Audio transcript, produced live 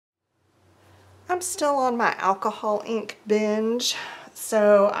I'm still on my alcohol ink binge,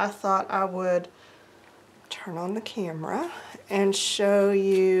 so I thought I would turn on the camera and show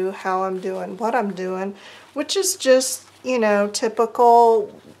you how I'm doing, what I'm doing, which is just, you know,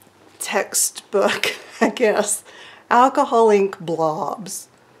 typical textbook, I guess, alcohol ink blobs.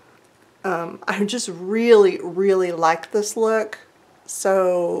 I just really like this look,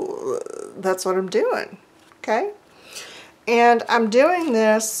 so that's what I'm doing, okay? And I'm doing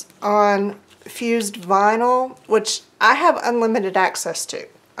this on fused vinyl, which I have unlimited access to.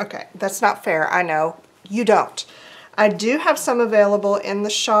 Okay, that's not fair, I know. You don't. I do have some available in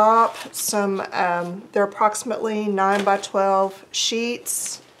the shop. They're approximately 9 by 12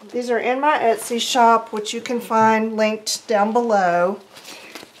 sheets. These are in my Etsy shop, which you can find linked down below.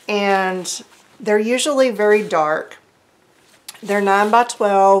 And they're usually very dark. They're 9 by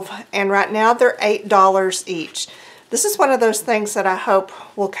 12, and right now they're $8 each. This is one of those things that I hope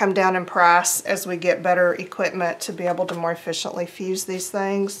will come down in price as we get better equipment to be able to more efficiently fuse these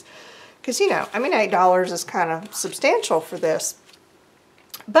things. Because, you know, I mean, $8 is kind of substantial for this.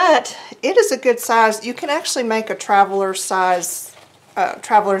 But it is a good size. You can actually make a traveler's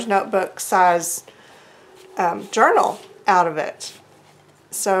notebook size journal out of it.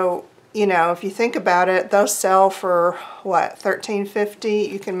 So, you know, if you think about it, those sell for, what,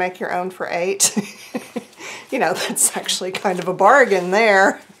 $13.50? You can make your own for $8. You know, that's actually kind of a bargain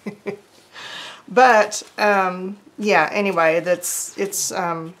there. But, yeah, anyway, that's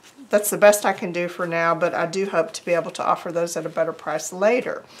the best I can do for now, but I do hope to be able to offer those at a better price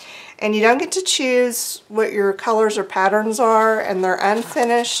later. And you don't get to choose what your colors or patterns are, and they're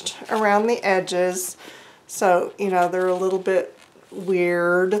unfinished around the edges. So, you know, they're a little bit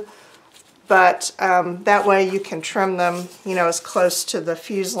weird, but that way you can trim them, you know, as close to the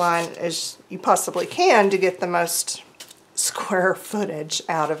fuse line as you possibly can to get the most square footage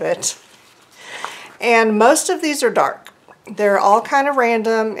out of it. And most of these are dark. They're all kind of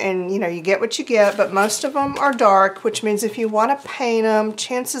random, and you know, you get what you get, but most of them are dark, which means if you want to paint them,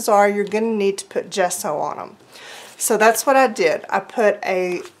 chances are you're going to need to put gesso on them. So that's what I did. I put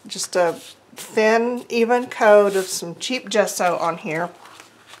just a thin, even coat of some cheap gesso on here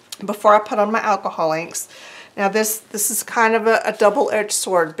before I put on my alcohol inks. Now this is kind of a double-edged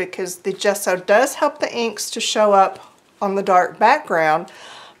sword, because the gesso does help the inks to show up on the dark background,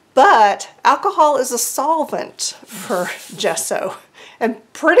 but alcohol is a solvent for gesso, and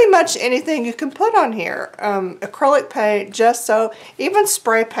pretty much anything you can put on here. Acrylic paint, gesso, even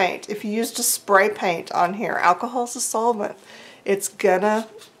spray paint. If you used a spray paint on here, alcohol is a solvent. It's gonna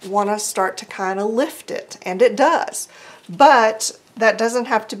want to start to kind of lift it, and it does. But that doesn't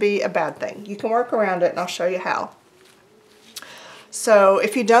have to be a bad thing. You can work around it, and I'll show you how. So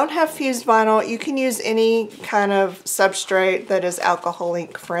if you don't have fused vinyl, you can use any kind of substrate that is alcohol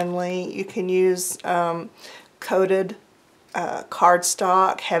ink friendly. You can use coated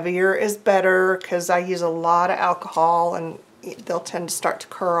cardstock. Heavier is better, because I use a lot of alcohol and they'll tend to start to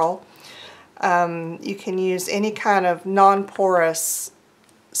curl. You can use any kind of non-porous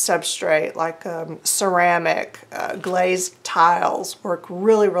substrate, like ceramic, glazed tiles work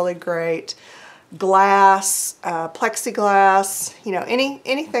really great. Glass, plexiglass, you know,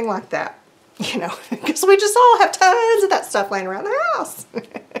 anything like that, you know, because we just all have tons of that stuff laying around the house.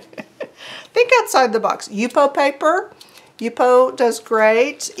 Think outside the box. Yupo paper. Yupo does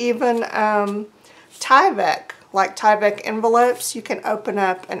great. Even Tyvek, like Tyvek envelopes, you can open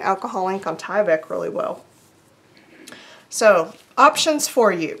up an alcohol ink on Tyvek really well. So, options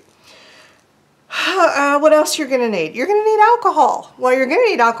for you. What else you're going to need? You're going to need alcohol. Well, you're going to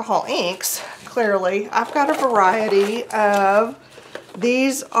need alcohol inks, clearly. I've got a variety of,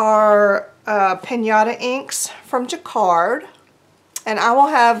 these are Pinata inks from Jacquard, and I will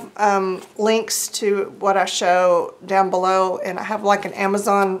have links to what I show down below, and I have like an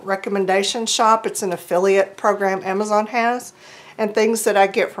Amazon recommendation shop. It's an affiliate program Amazon has, and things that I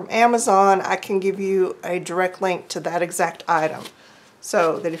get from Amazon, I can give you a direct link to that exact item.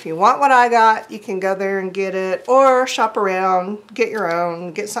 So that if you want what I got, you can go there and get it, or shop around, get your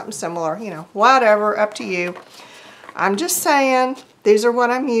own, get something similar, you know, whatever, up to you. I'm just saying, these are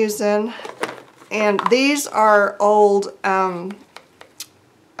what I'm using, and these are old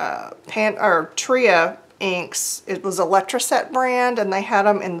Tria inks. It was a Letraset brand, and they had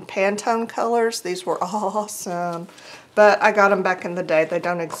them in the Pantone colors. These were awesome, but I got them back in the day. They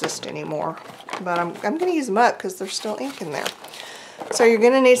don't exist anymore, but I'm going to use them up because there's still ink in there. So you're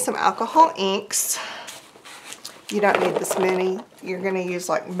going to need some alcohol inks. You don't need this many. You're going to use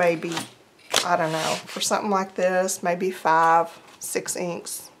like maybe, I don't know, for something like this, maybe 5, 6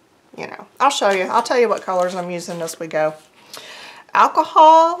 inks. You know, I'll show you. I'll tell you what colors I'm using as we go.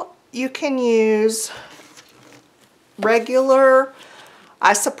 Alcohol, you can use regular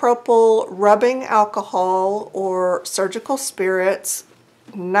isopropyl rubbing alcohol or surgical spirits,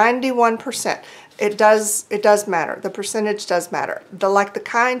 91%. It does matter. The percentage does matter. The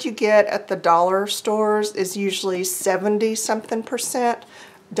kind you get at the dollar stores is usually 70-something%.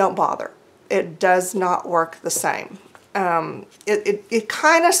 Don't bother. It does not work the same. It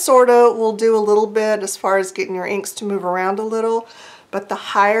kind of sort of will do a little bit as far as getting your inks to move around a little, but the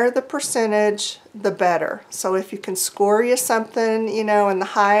higher the percentage, the better. So if you can score you something, you know, in the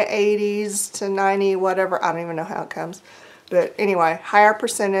high 80s to 90, whatever, I don't even know how it comes. But anyway, higher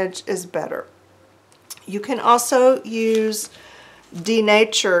percentage is better. You can also use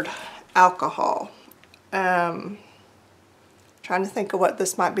denatured alcohol. Trying to think of what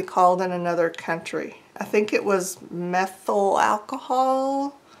this might be called in another country. I think it was methyl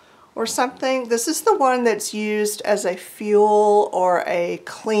alcohol or something. This is the one that's used as a fuel or a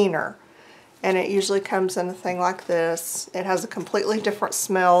cleaner, and it usually comes in a thing like this. It has a completely different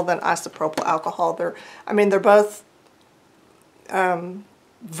smell than isopropyl alcohol. They're both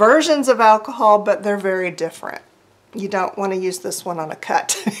versions of alcohol, but they're very different. You don't want to use this one on a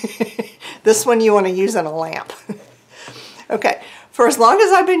cut. This one you want to use in a lamp. Okay, for as long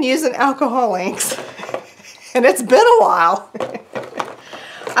as I've been using alcohol inks, and it's been a while,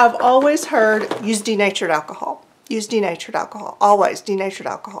 I've always heard use denatured alcohol. Use denatured alcohol. Always denatured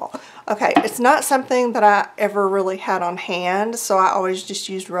alcohol. Okay, it's not something that I ever really had on hand, so I always just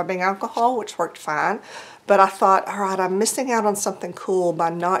used rubbing alcohol, which worked fine. But I thought, all right, I'm missing out on something cool by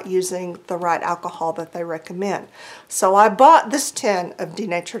not using the right alcohol that they recommend. So I bought this tin of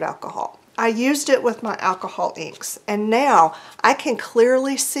denatured alcohol. I used it with my alcohol inks, and now I can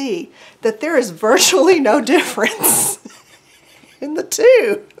clearly see that there is virtually no difference in the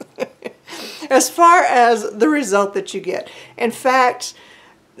two as far as the result that you get. In fact,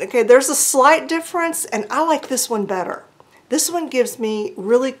 okay, there's a slight difference, and I like this one better. This one gives me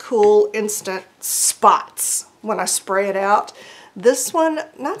really cool instant spots when I spray it out. This one,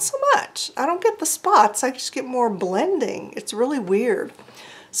 not so much. I don't get the spots, I just get more blending. It's really weird.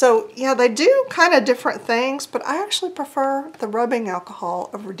 So yeah, they do kind of different things, but I actually prefer the rubbing alcohol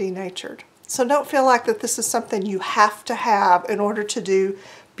over denatured. So don't feel like that this is something you have to have in order to do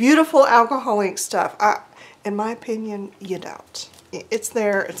beautiful alcohol ink stuff. In my opinion, you don't. It's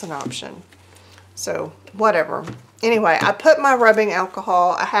there, it's an option. So whatever. Anyway, I put my rubbing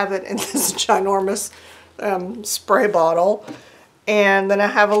alcohol, I have it in this ginormous spray bottle, and then I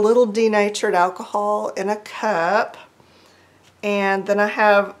have a little denatured alcohol in a cup. And then I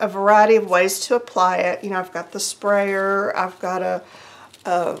have a variety of ways to apply it. You know, I've got the sprayer, I've got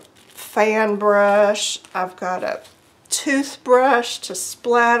a fan brush, I've got a toothbrush to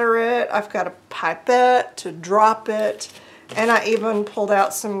splatter it, I've got a pipette to drop it, and I even pulled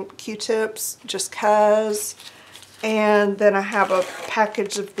out some Q-tips just 'cause. And then I have a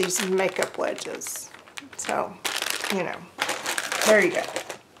package of these makeup wedges. So, you know, there you go.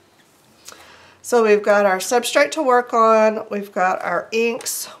 So we've got our substrate to work on, we've got our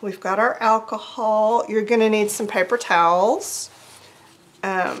inks, we've got our alcohol. You're going to need some paper towels,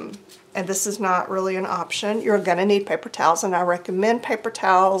 and this is not really an option. You're going to need paper towels, and I recommend paper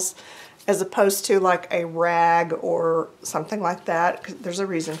towels as opposed to like a rag or something like that. 'Cause there's a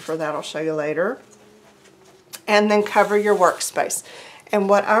reason for that, I'll show you later. And then cover your workspace. And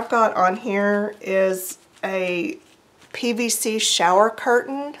what I've got on here is a PVC shower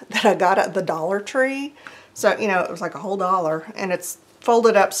curtain that I got at the Dollar Tree. So, you know, it was like a whole $1, and it's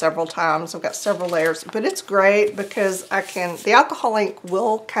folded up several times. I've got several layers, but it's great because the alcohol ink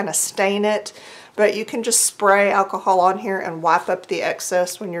will kind of stain it, but you can just spray alcohol on here and wipe up the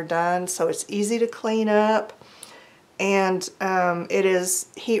excess when you're done. So it's easy to clean up, and it is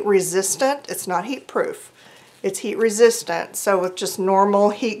heat resistant. It's not heat proof. It's heat resistant, so with just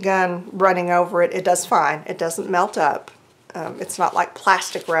normal heat gun running over it, it does fine. It doesn't melt up. It's not like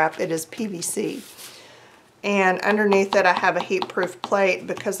plastic wrap, it is PVC. And underneath it I have a heat proof plate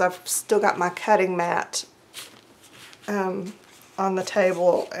because I've still got my cutting mat on the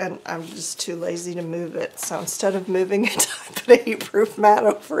table, and I'm just too lazy to move it. So instead of moving it, I put a heat proof mat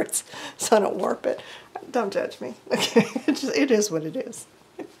over it so I don't warp it. Don't judge me. Okay, it is what it is.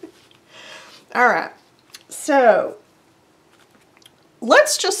 Alright. So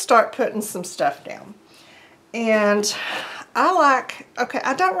let's just start putting some stuff down. And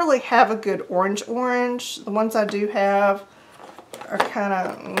I don't really have a good orange. The ones I do have are kind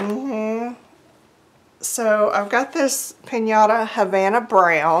of, So I've got this Pinata Havana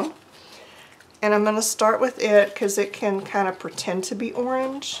Brown, and I'm going to start with it because it can kind of pretend to be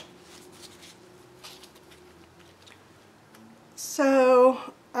orange. So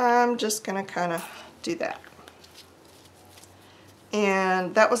I'm just going to kind of do that.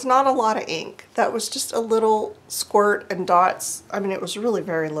 And that was not a lot of ink. That was just a little squirt and dots. I mean, it was really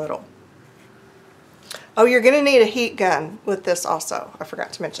very little. Oh, you're going to need a heat gun with this also. I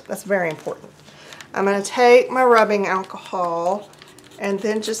forgot to mention. That's very important. I'm going to take my rubbing alcohol and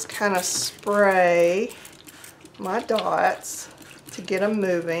then just kind of spray my dots to get them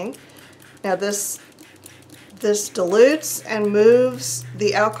moving. Now this dilutes and moves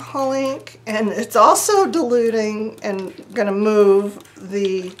the alcohol ink, and it's also diluting and going to move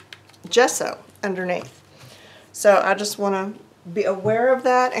the gesso underneath. So I just want to be aware of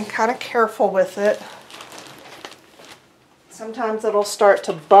that and kind of careful with it. Sometimes it'll start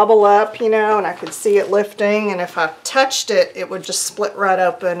to bubble up, you know, and I could see it lifting, and if I touched it, it would just split right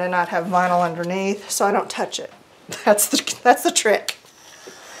open and I'd have vinyl underneath, so I don't touch it. That's the trick.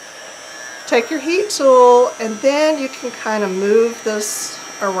 Take your heat tool, and then you can kind of move this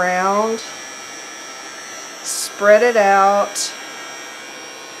around, spread it out,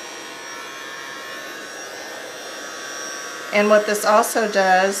 and what this also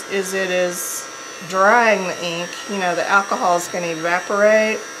does is it is drying the ink. You know, the alcohol is going to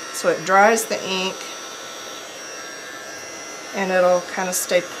evaporate, so it dries the ink and it'll kind of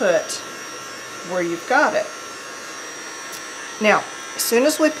stay put where you've got it. Now, as soon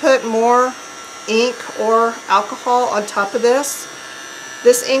as we put more ink or alcohol on top of this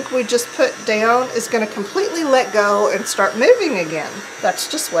ink we just put down is going to completely let go and start moving again. That's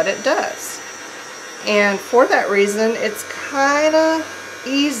just what it does. And for that reason, it's kind of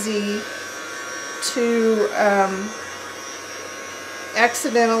easy to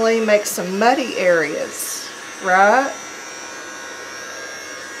accidentally make some muddy areas, right?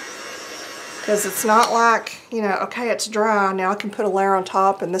 Because it's not like, you know, okay, it's dry, now I can put a layer on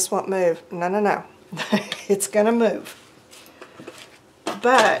top and this won't move. No, no, no. It's going to move.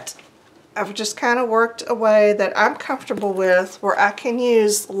 But I've just kind of worked a way that I'm comfortable with where I can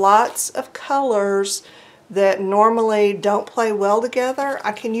use lots of colors that normally don't play well together.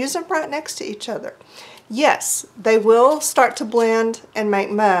 I can use them right next to each other. Yes, they will start to blend and make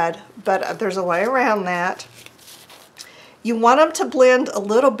mud, but there's a way around that. You want them to blend a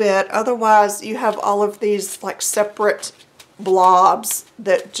little bit, otherwise you have all of these like separate blobs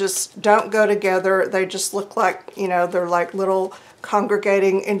that just don't go together. They just look like, you know, they're like little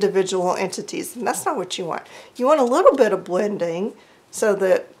congregating individual entities, and that's not what you want. You want a little bit of blending so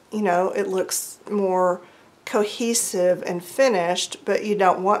that, you know, it looks more cohesive and finished, but you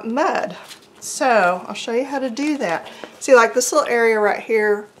don't want mud. So I'll show you how to do that. See, like this little area right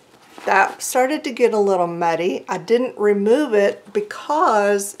here, that started to get a little muddy. I didn't remove it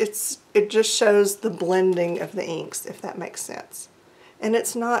because it just shows the blending of the inks, if that makes sense. And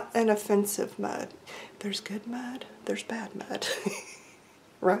it's not an offensive mud. There's good mud, there's bad mud,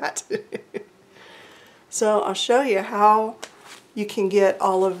 right? So I'll show you how you can get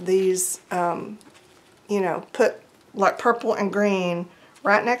all of these, you know, put like purple and green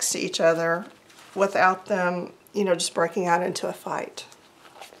right next to each other without them, you know, just breaking out into a fight.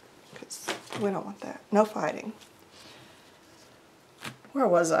 Because we don't want that. No fighting. Where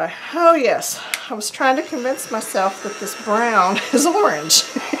was I? Oh yes, I was trying to convince myself that this brown is orange.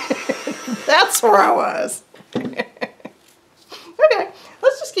 That's where I was. Okay,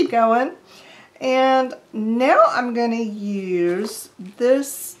 let's just keep going. And now I'm going to use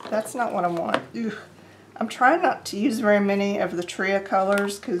this. That's not what I want. Ugh. I'm trying not to use very many of the Tria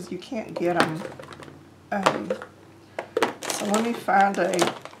colors because you can't get them. So let me find a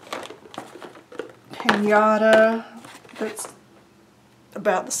pinata that's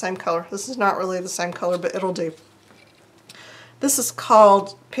about the same color. This is not really the same color, but it'll do. This is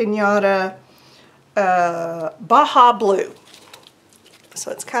called Pinata Baja Blue.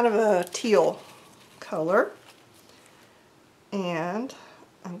 So it's kind of a teal color. And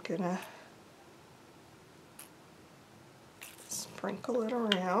I'm gonna sprinkle it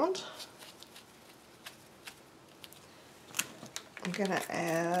around. I'm gonna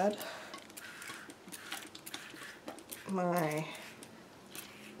add my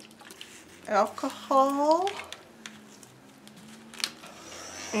alcohol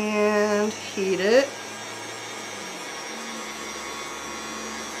and heat it.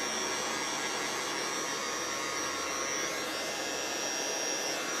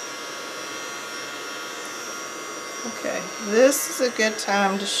 Okay, this is a good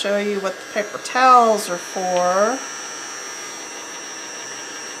time to show you what the paper towels are for.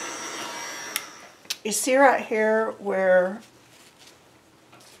 You see right here where,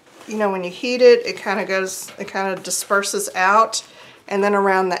 you know, when you heat it, it kind of disperses out, and then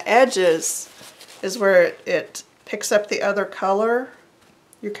around the edges is where it picks up the other color.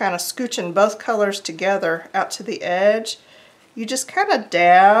 you're kind of scooching both colors together out to the edge, you just kind of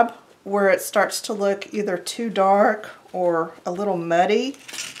dab where it starts to look either too dark or a little muddy,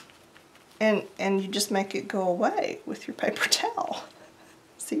 and you just make it go away with your paper towel.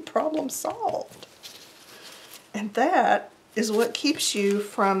 See, problem solved. And that is what keeps you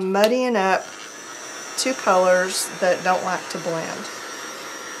from muddying up two colors that don't like to blend.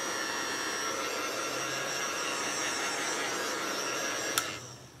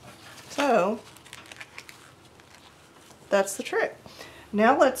 So that's the trick.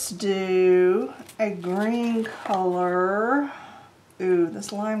 Now let's do a green color. Ooh,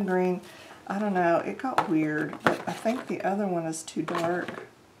 this lime green, I don't know, it got weird, but I think the other one is too dark.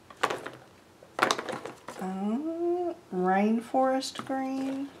 Rainforest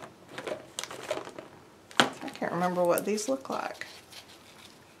green. I can't remember what these look like.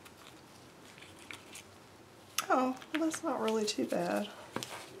 Oh, well, that's not really too bad.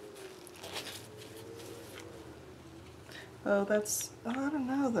 Oh, I don't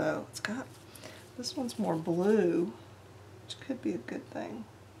know though. This one's more blue, which could be a good thing.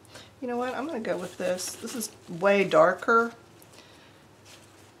 You know what, I'm gonna go with this. This is way darker,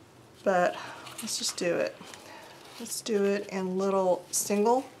 but let's just do it. Let's do it in little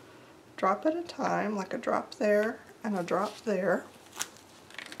single drop at a time, like a drop there and a drop there.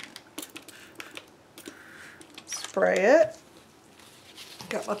 Spray it.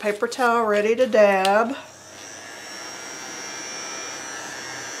 Got my paper towel ready to dab.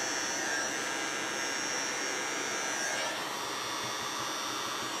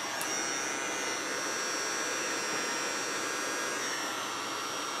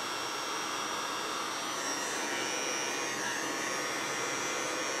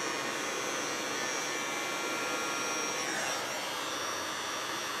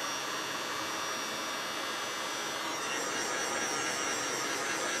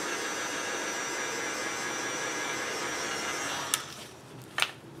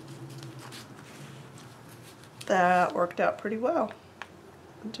 That worked out pretty well.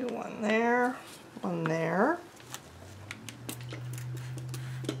 Do one there, one there.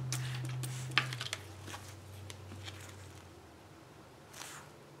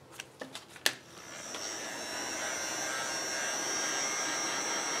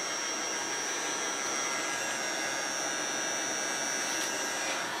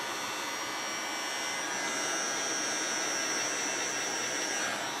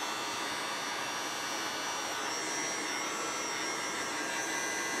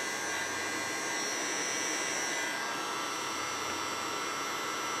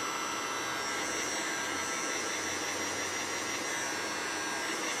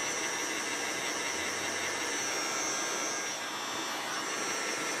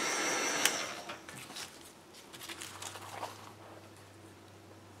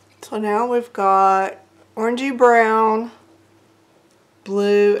 So now we've got orangey brown,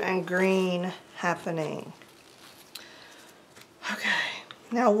 blue, and green happening. Okay,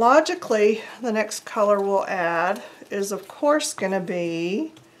 now logically, the next color we'll add is of course going to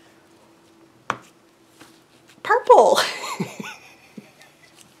be purple.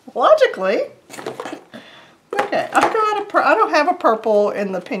 Logically. Okay, I don't have a purple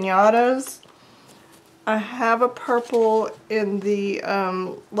in the piñatas. I have a purple in the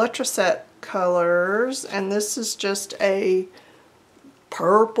Letraset colors, and this is just a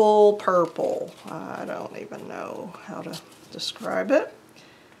purple. I don't even know how to describe it.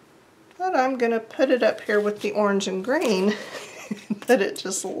 But I'm going to put it up here with the orange and green that it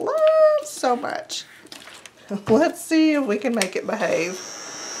just loves so much. Let's see if we can make it behave.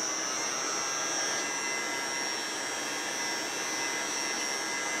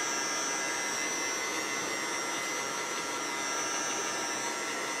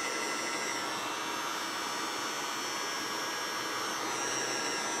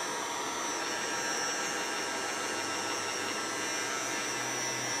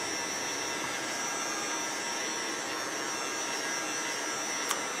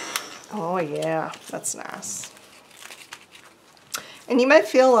 Oh yeah, that's nice. And you may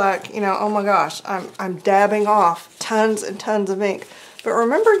feel like, you know, oh my gosh, I'm dabbing off tons and tons of ink. But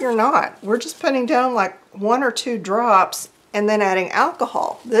remember, you're not. We're just putting down like 1 or 2 drops and then adding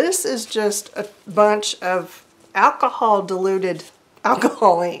alcohol. This is just a bunch of alcohol diluted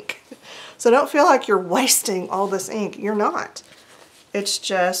alcohol ink. So don't feel like you're wasting all this ink. You're not. It's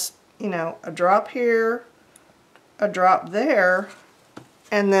just, you know, a drop here, a drop there,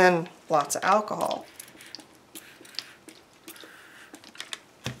 and then lots of alcohol.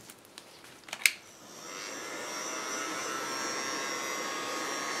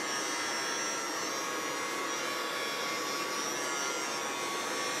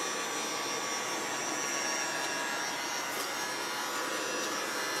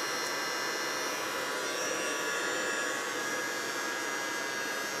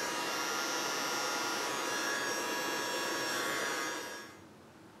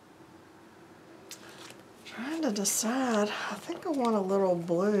 trying to decide. I think I want a little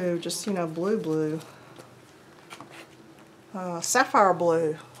blue, just, you know, blue. Sapphire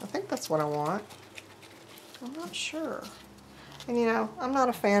blue. I think that's what I want. I'm not sure. And you know, I'm not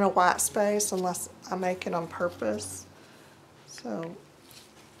a fan of white space unless I make it on purpose. So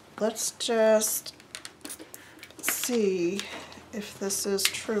let's just see if this is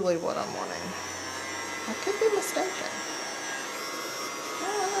truly what I'm wanting. I could be mistaken. I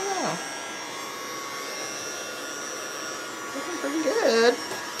don't know. Looking pretty good.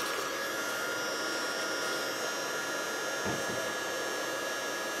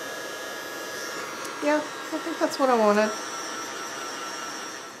 Yeah, I think that's what I wanted.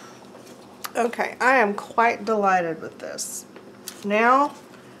 Okay, I am quite delighted with this. Now,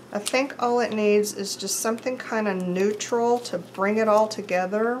 I think all it needs is just something kind of neutral to bring it all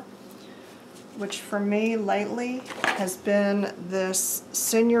together, which for me lately has been this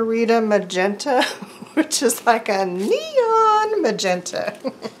Senorita Magenta, which is like a neon magenta.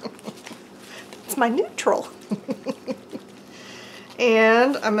 It's my neutral.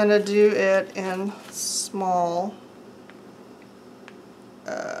 And I'm going to do it in small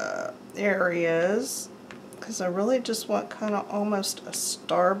areas because I really just want kind of almost a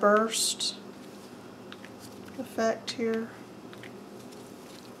starburst effect here.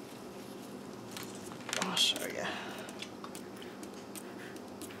 I'll show you.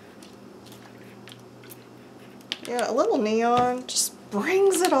 Yeah, a little neon just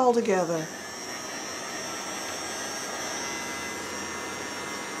brings it all together.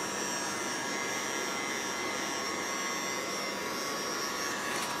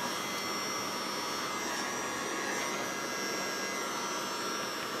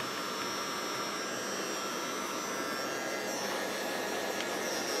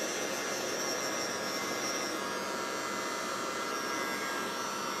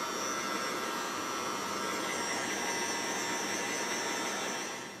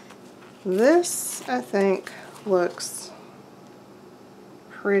 This, I think, looks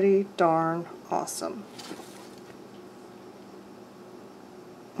pretty darn awesome.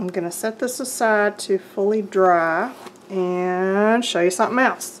 I'm going to set this aside to fully dry and show you something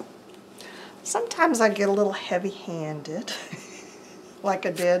else. Sometimes I get a little heavy-handed, like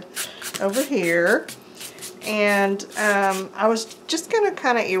I did over here. And I was just going to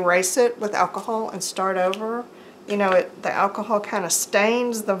kind of erase it with alcohol and start over. You know, the alcohol kind of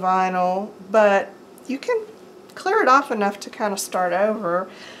stains the vinyl, but you can clear it off enough to kind of start over.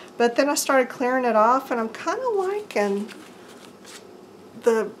 But then I started clearing it off, and I'm kind of liking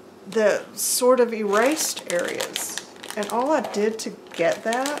the sort of erased areas. And all I did to get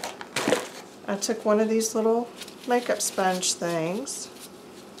that, I took one of these little makeup sponge things,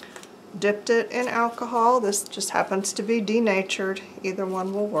 dipped it in alcohol. This just happens to be denatured. Either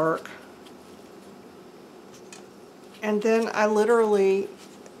one will work. And then I literally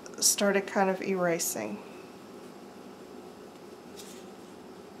started kind of erasing.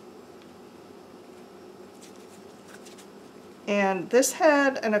 And this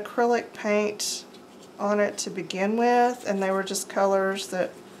had an acrylic paint on it to begin with, and they were just colors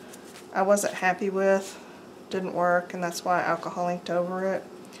that I wasn't happy with. Didn't work, and that's why I alcohol inked over it.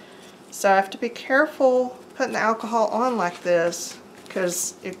 So I have to be careful putting the alcohol on like this,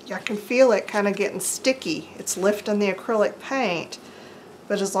 because I can feel it kind of getting sticky. It's lifting the acrylic paint,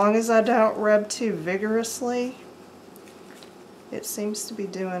 but as long as I don't rub too vigorously, it seems to be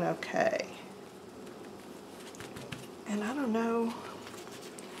doing okay. And I don't know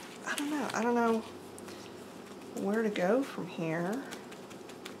where to go from here.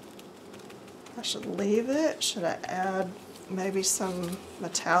 I should leave it. Should I add maybe some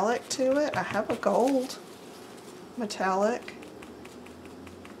metallic to it? I have a gold metallic.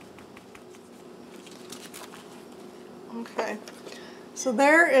 Okay, so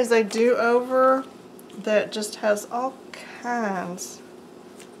there is a do-over that just has all kinds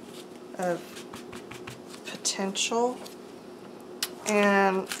of potential,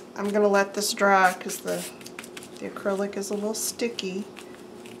 and I'm going to let this dry because the acrylic is a little sticky.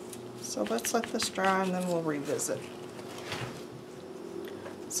 So let's let this dry and then we'll revisit.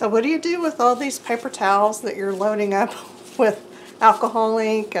 So what do you do with all these paper towels that you're loading up with alcohol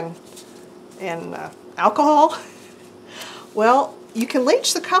ink and alcohol? Well, you can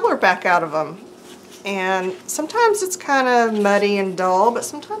leach the color back out of them, and sometimes it's kind of muddy and dull, but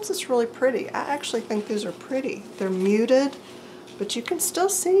sometimes it's really pretty. I actually think these are pretty. They're muted, but you can still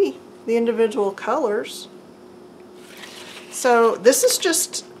see the individual colors. So this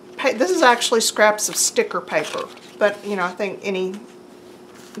is actually scraps of sticker paper, but you know, I think any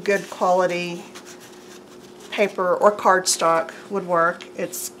good quality paper or cardstock would work.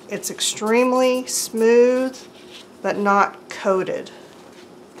 It's extremely smooth but not coated.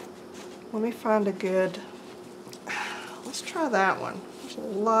 Let me find a good, let's try that one. There's a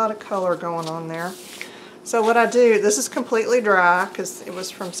lot of color going on there. So what I do, this is completely dry because it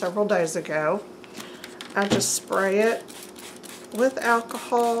was from several days ago. I just spray it with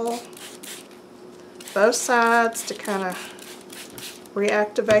alcohol, both sides, to kind of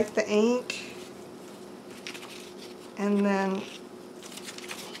reactivate the ink, and then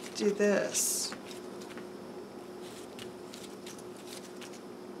do this.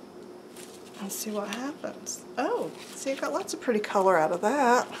 And see what happens. Oh, see, I got lots of pretty color out of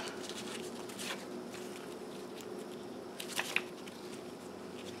that.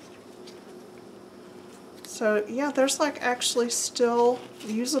 So yeah, there's like actually still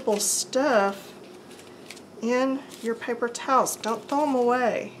usable stuff in your paper towels. Don't throw them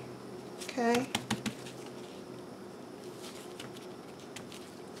away, okay?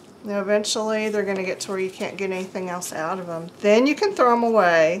 Now eventually they're going to get to where you can't get anything else out of them. Then you can throw them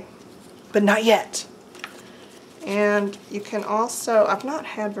away, but not yet. And you can also, I've not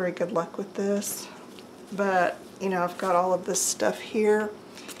had very good luck with this, but you know, I've got all of this stuff here.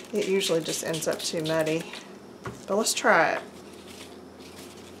 It usually just ends up too muddy. But let's try it.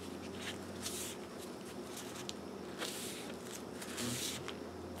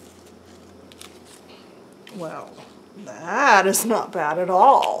 Well, that is not bad at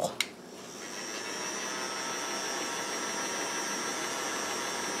all.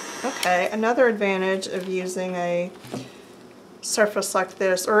 Okay, another advantage of using a surface like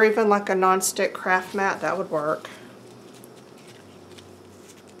this, or even like a non-stick craft mat, that would work.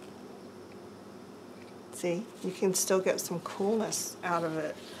 See, you can still get some coolness out of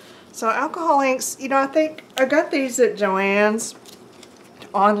it. So alcohol inks, you know, I think I got these at Joann's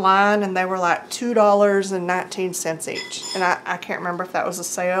online, and they were like $2.19 each. And I can't remember if that was a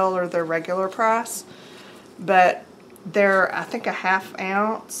sale or their regular price, but they're, I think, a ½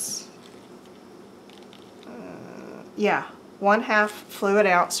 ounce. Yeah, 1/2 fluid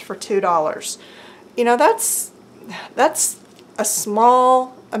ounce for $2. You know, that's a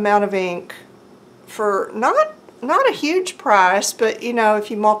small amount of ink for not a huge price, but you know,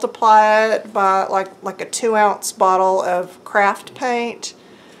 if you multiply it by like a 2-ounce bottle of craft paint,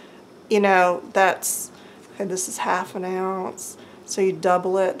 you know, that's, okay, this is ½ an ounce, so you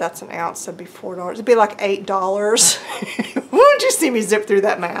double it, that's an ounce, that'd be $4. It'd be like $8. Won't you see me zip through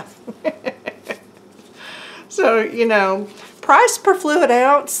that math? So, you know, price per fluid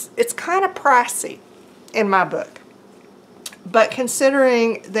ounce, it's kind of pricey in my book. But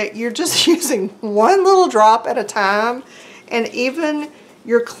considering that you're just using one little drop at a time, and even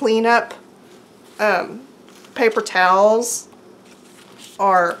your cleanup paper towels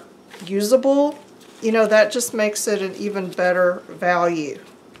are usable, you know, that just makes it an even better value.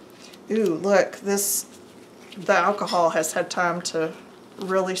 Ooh, look, the alcohol has had time to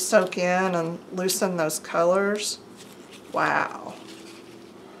really soak in and loosen those colors. Wow.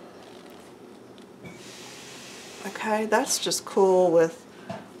 Okay, that's just cool with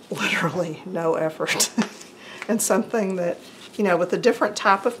literally no effort. And something that, you know, with a different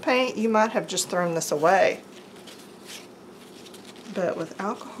type of paint, you might have just thrown this away. But with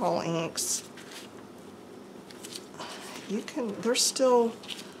alcohol inks, you can, there's still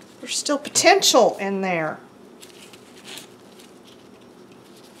potential in there.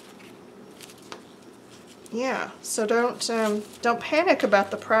 Yeah, so don't panic about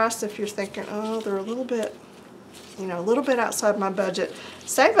the price if you're thinking, oh, they're a little bit, you know, a little bit outside my budget.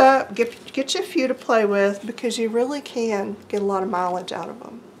 Save up, get you a few to play with, because you really can get a lot of mileage out of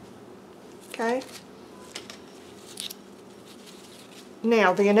them. Okay?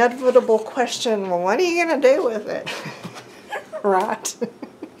 Now, the inevitable question, well, what are you going to do with it? Right?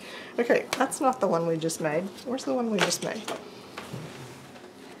 Okay, that's not the one we just made. Where's the one we just made?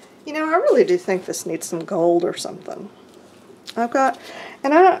 You know, I really do think this needs some gold or something. To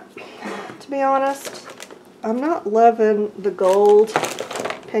be honest, I'm not loving the gold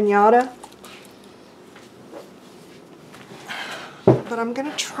pinata, but I'm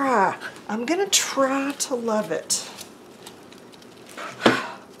gonna try. I'm gonna try to love it.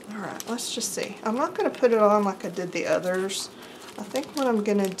 All right, let's just see. I'm not gonna put it on like I did the others. I think what I'm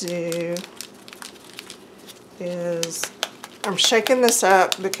gonna do is, I'm shaking this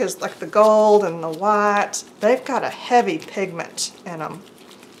up because like the gold and the white, they've got a heavy pigment in them.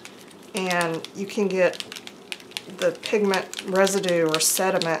 And you can get the pigment residue or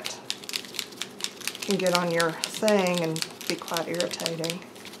sediment can get on your thing and be quite irritating.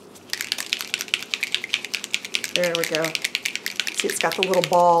 There we go. See, it's got the little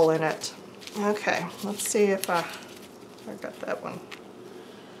ball in it. Okay, let's see if I got that one.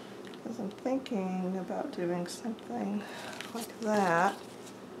 because I'm thinking about doing something like that.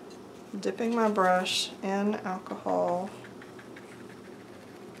 Dipping my brush in alcohol.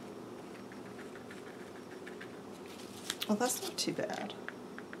 Well, that's not too bad.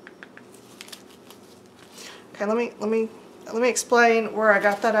 Okay, let me explain where I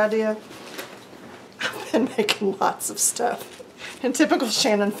got that idea. I've been making lots of stuff in typical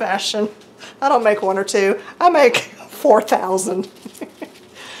Shannon fashion. I don't make one or two. I make 4,000.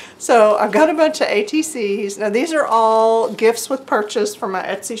 So I've got a bunch of ATCs. Now these are all gifts with purchase from my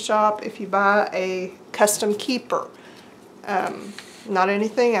Etsy shop if you buy a custom keeper. Not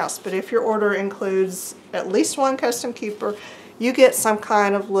anything else, but if your order includes at least one custom keeper, you get some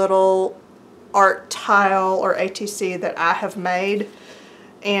kind of little art tile or ATC that I have made.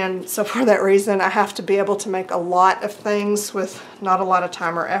 And so for that reason, I have to be able to make a lot of things with not a lot of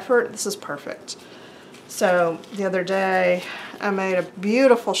time or effort. This is perfect. So the other day, I made a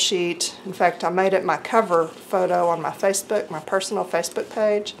beautiful sheet. In fact, I made it my cover photo on my Facebook, my personal Facebook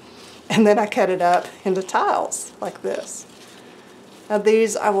page. And then I cut it up into tiles like this. Now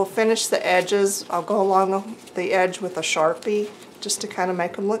these, I will finish the edges. I'll go along the edge with a Sharpie just to kind of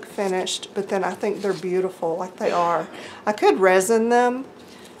make them look finished. But then I think they're beautiful like they are. I could resin them,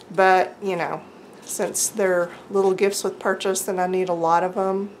 but you know, since they're little gifts with purchase and I need a lot of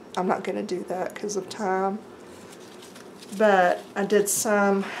them, I'm not going to do that because of time. But I did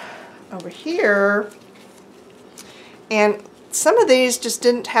some over here, and some of these just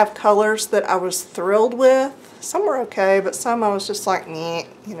didn't have colors that I was thrilled with. Some were okay, but some I was just like, meh,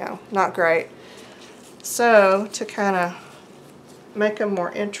 you know, not great. So to kind of make them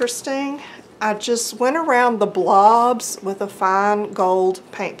more interesting, I just went around the blobs with a fine gold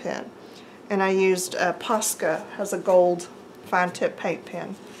paint pen. And I used Posca, has a gold fine tip paint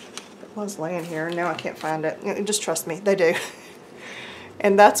pen. It was laying here, and now I can't find it. You know, just trust me, they do.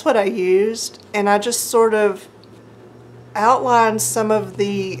 And that's what I used, and I just sort of outlined some of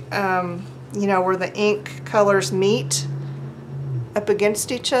the, you know, where the ink colors meet up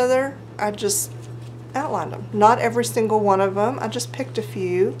against each other. I just outlined them. Not every single one of them. I just picked a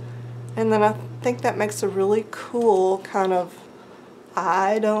few, and then I think that makes a really cool kind of,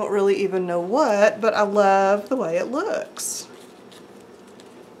 I don't really even know what, but I love the way it looks.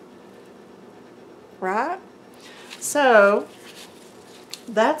 Right? So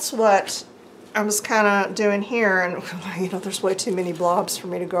that's what I was kind of doing here, and you know, there's way too many blobs for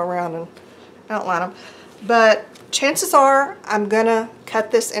me to go around and outline them. But chances are I'm gonna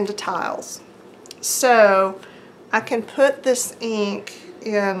cut this into tiles. So I can put this ink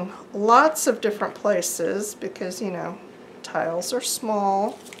in lots of different places because, you know, tiles are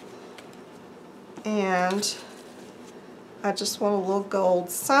small, and I just want a little gold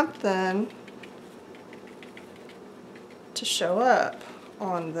something to show up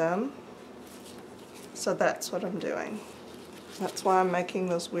on them. So that's what I'm doing. That's why I'm making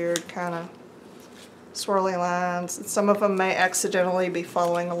those weird kind of swirly lines. And some of them may accidentally be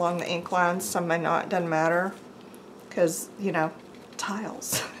following along the ink lines, some may not, doesn't matter. Because, you know,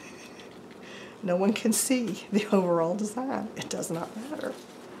 tiles. No one can see the overall design. It does not matter.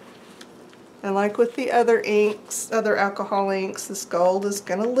 And like with the other inks, other alcohol inks, this gold is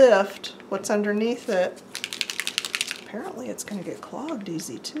going to lift what's underneath it. Apparently it's going to get clogged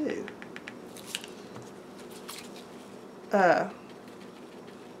easy too. But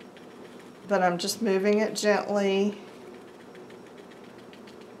I'm just moving it gently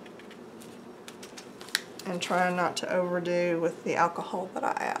and trying not to overdo with the alcohol that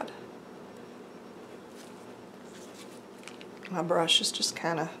I add. My brush is just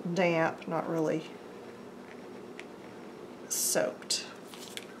kind of damp, not really soaked.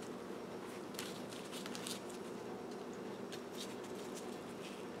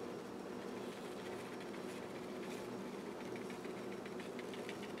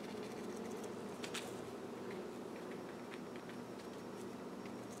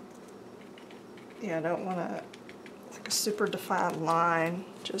 Yeah, I don't want like a super defined line,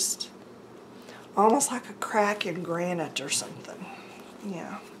 just almost like a crack in granite or something.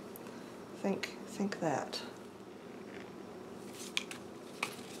 Yeah, think that.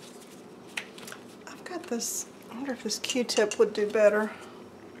 I've got this, I wonder if this Q-tip would do better.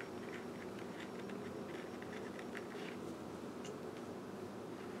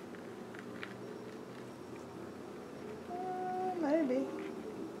 Maybe.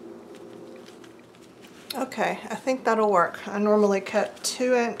 Okay, I think that'll work. I normally cut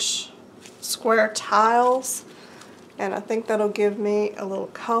 2-inch square tiles, and I think that'll give me a little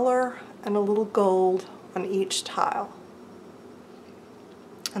color and a little gold on each tile.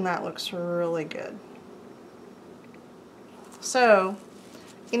 And that looks really good. So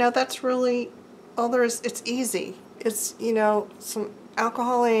you know, that's really all there is. It's easy. It's, you know, some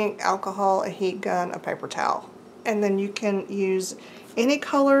alcohol ink, alcohol, a heat gun, a paper towel. And then you can use any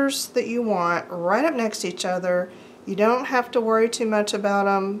colors that you want right up next to each other. You don't have to worry too much about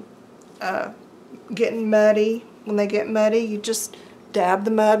them getting muddy. When they get muddy, you just dab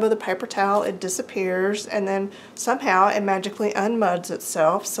the mud with a paper towel, it disappears, and then somehow it magically unmuds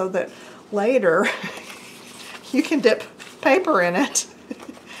itself so that later you can dip paper in it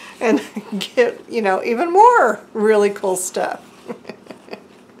and get, you know, even more really cool stuff.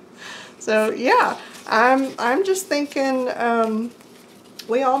 So yeah, I'm just thinking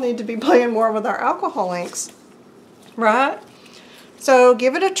we all need to be playing more with our alcohol inks, right? So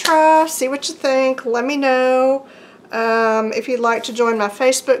give it a try, see what you think, let me know. If you'd like to join my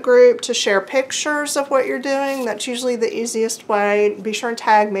Facebook group to share pictures of what you're doing, that's usually the easiest way. Be sure and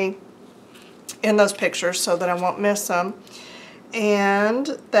tag me in those pictures so that I won't miss them.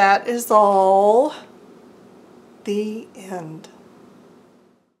 And that is all. The end.